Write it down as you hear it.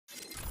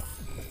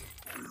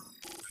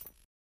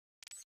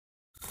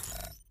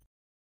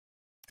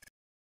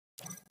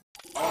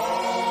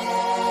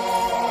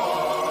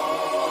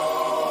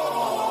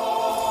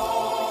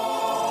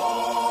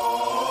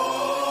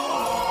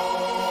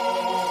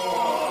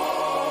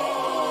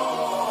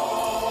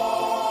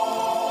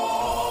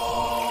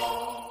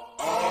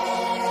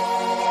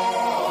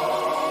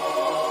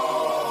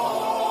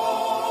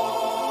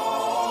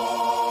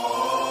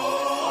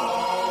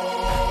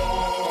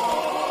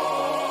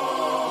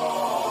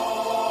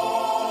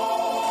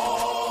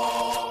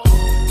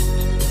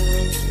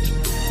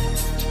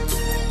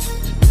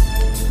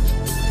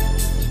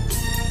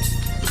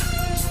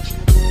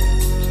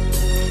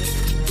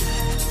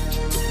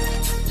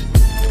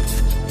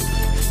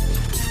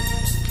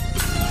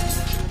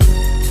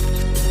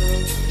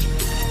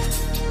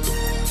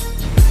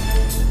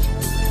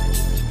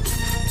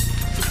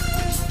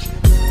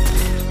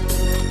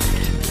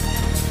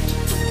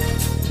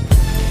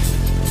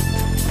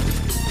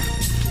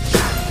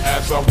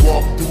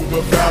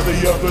the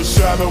valley of the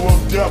shadow of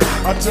death,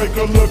 I take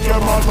a look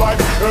at my life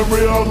and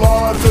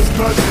realize there's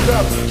nothing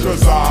left.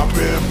 Cause I've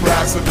been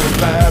blasting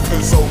and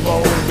laughing so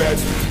long that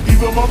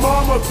even my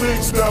mama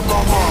thinks that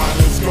my mind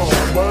is gone.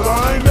 But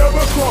I ain't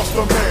never crossed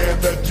a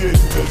man that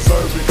didn't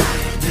deserve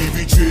it.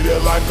 Be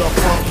treated like a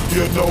punk,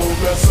 you know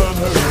that's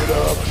unheard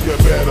of. You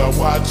better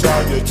watch how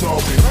you're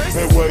talking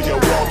and where you're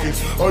walking,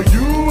 or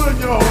you and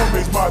your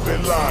homies might be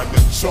lying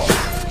to chalk.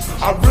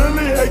 I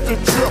really hate the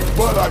trip,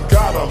 but I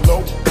gotta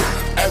low.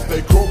 As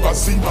they croak, I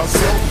see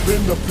myself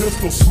in the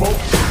pistol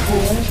smoke.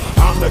 Fool,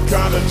 I'm the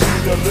kind of G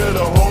the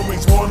little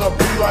homies wanna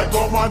be like,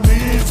 on my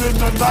knees in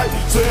the night,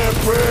 saying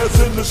prayers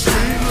in the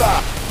street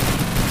light.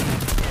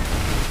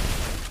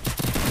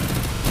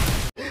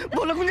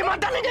 वो लोग मुझे मार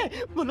डालेंगे,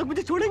 वो लोग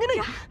मुझे छोड़ेंगे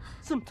नहीं।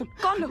 सुन सुन,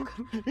 कौन लोग?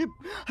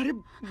 अरे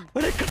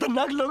बड़े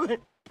खतरनाक लोग हैं।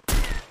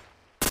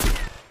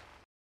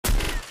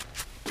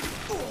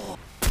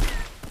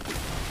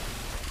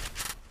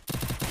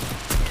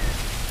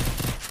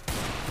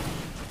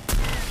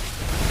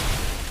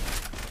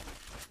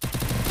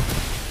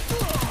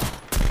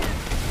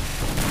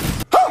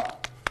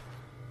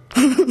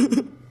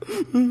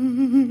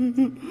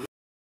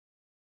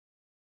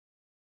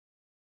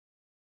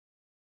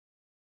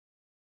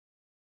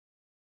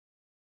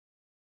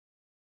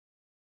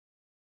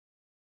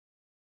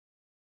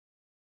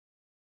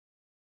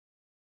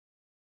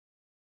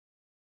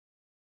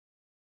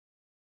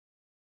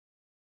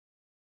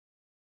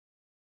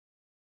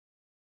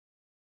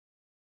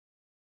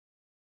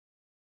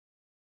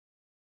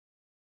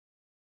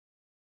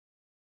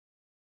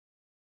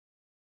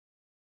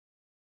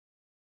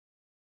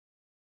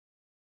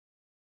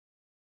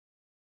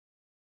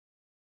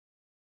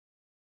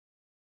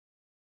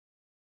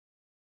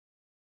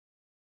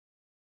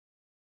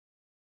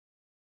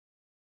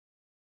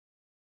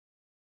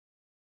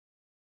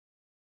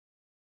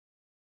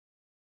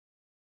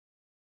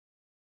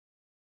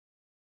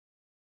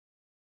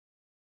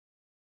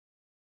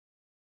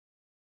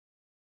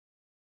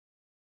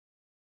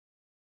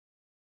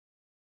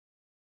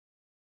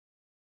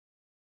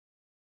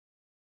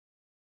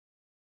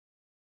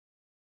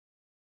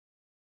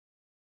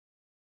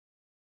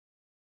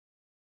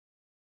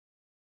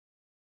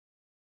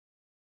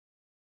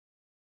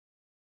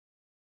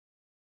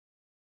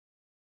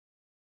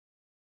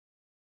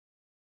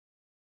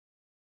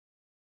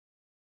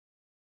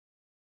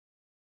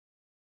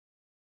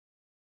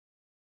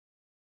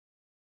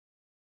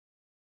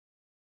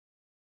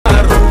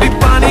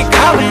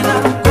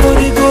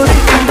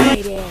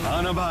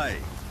 हाँ ना भाई,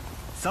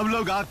 सब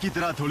लोग आपकी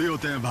तरह थोड़ी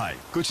होते हैं भाई।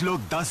 कुछ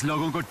लोग 10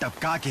 लोगों को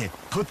टपका के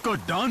खुद को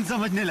डॉन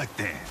समझने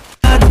लगते हैं।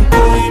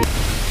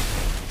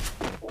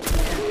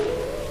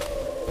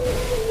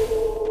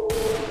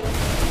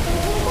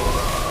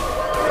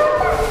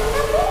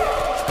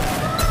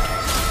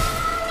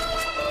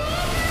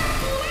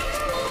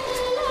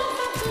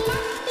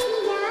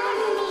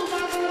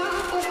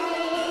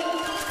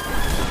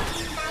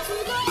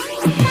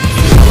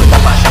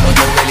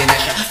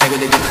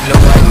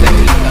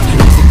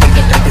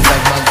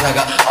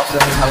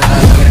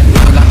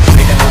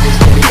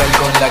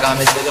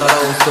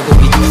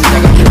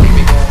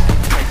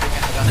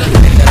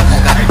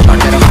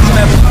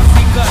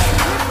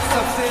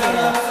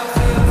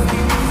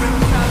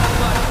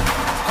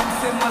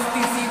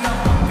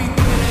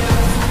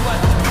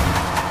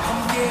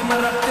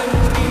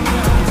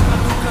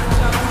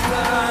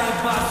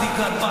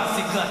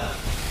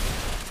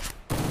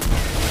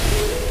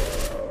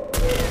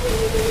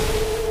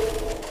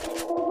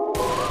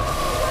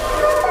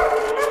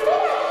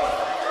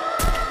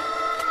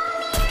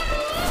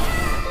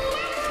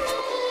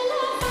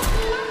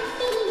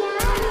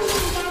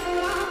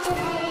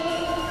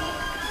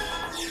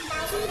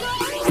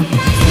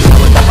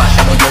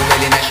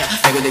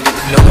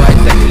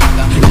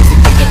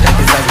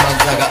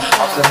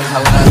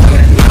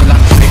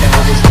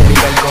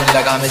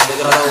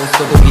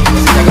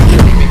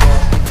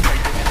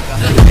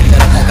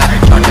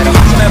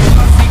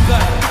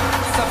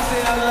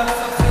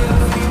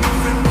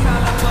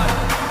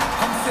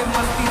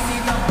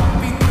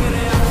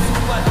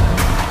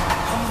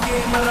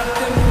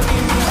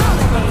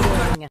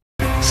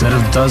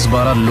 सिर्फ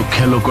 10-12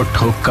 लुखे लोग को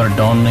ठोक कर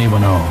डॉन नहीं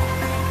बनाओ।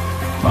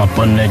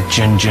 अपन ने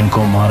जिन जिन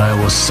को मारा है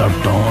वो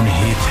सब डॉन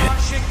ही थे।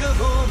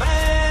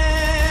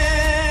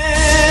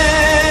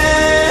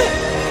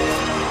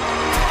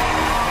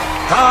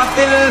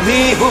 कातिल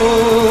भी हूँ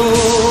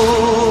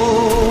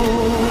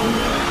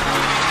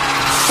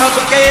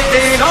सबके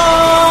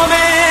दिलों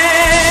में,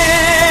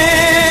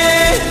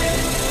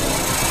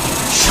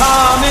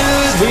 शामिल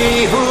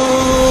भी हूँ।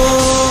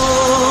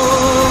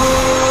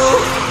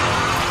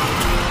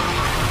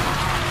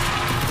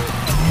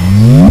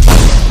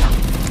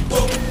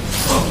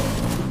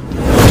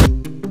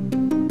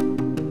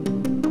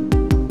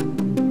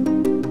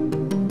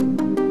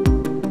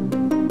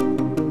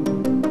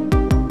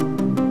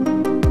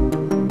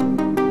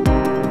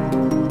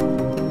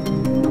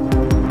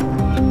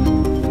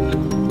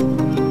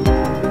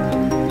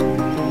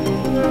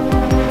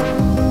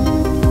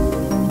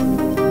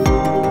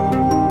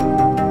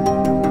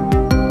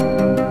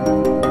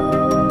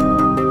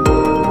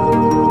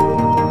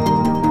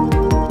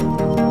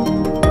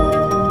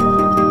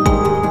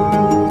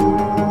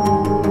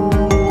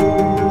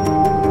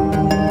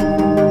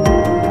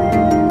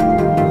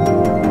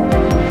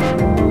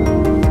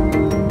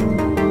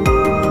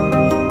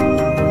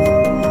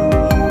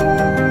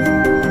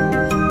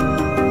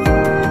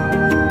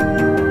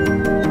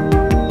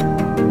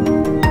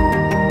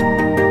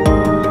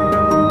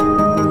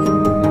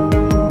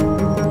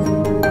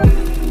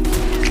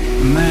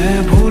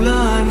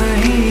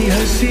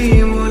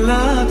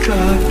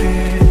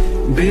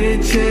 मुस्कुराते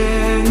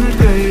बेचैन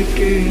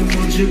करके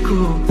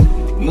मुझको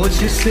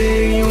मुझसे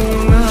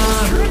यूं ना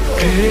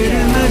फेर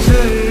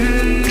नजर,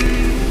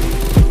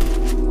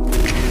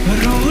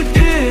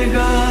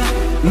 रूठेगा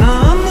ना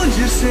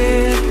मुझसे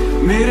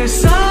मेरे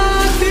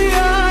साथ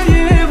या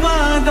ये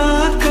वादा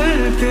कर,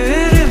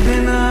 तेरे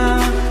बिना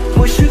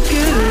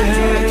मुश्किल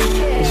है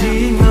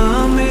जीना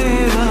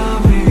मेरा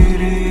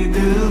मेरे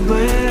दिल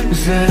पर।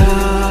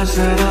 जरा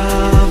जरा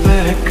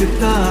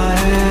बहकता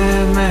है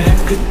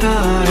महकता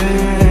है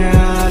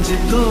आज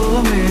तो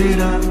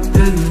मेरा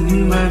तन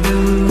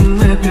बदन,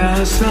 मैं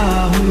प्यासा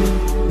हूँ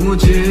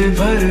मुझे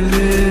भर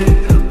ले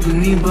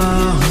अपनी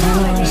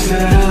बाहों।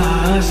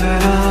 जरा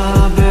जरा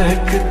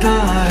बहकता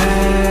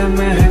है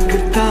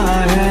महकता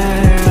है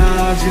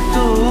आज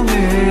तो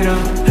मेरा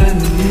तन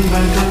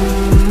बदन,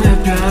 मैं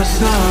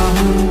प्यासा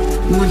हूँ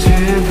मुझे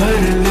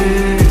भर ले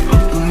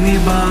अपनी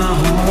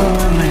बाहों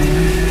में।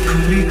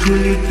 खुली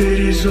खुली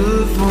तेरी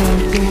जुल्फों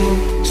को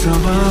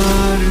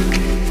सवार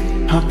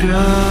हाँ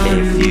प्यार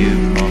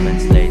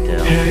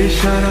है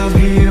इशारा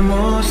भी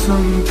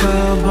मौसम का,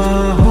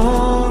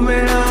 बाहों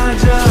में आ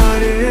जा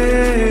रे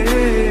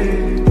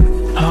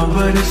हाँ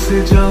बरस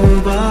जाऊं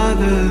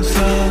बादल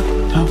सा,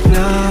 हाँ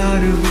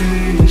प्यार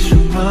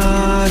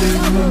बेशुमार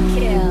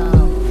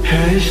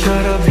है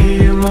इशारा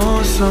भी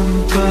मौसम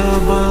का,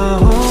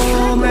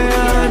 बाहों में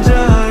आ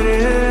जा रे।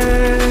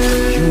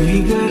 यूं ही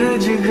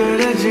गरज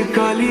गरज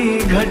काली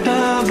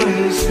घटा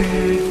बरसे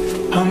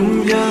हम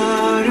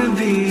यार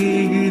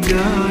भीग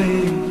जाए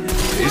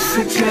इस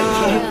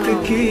चाहत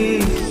की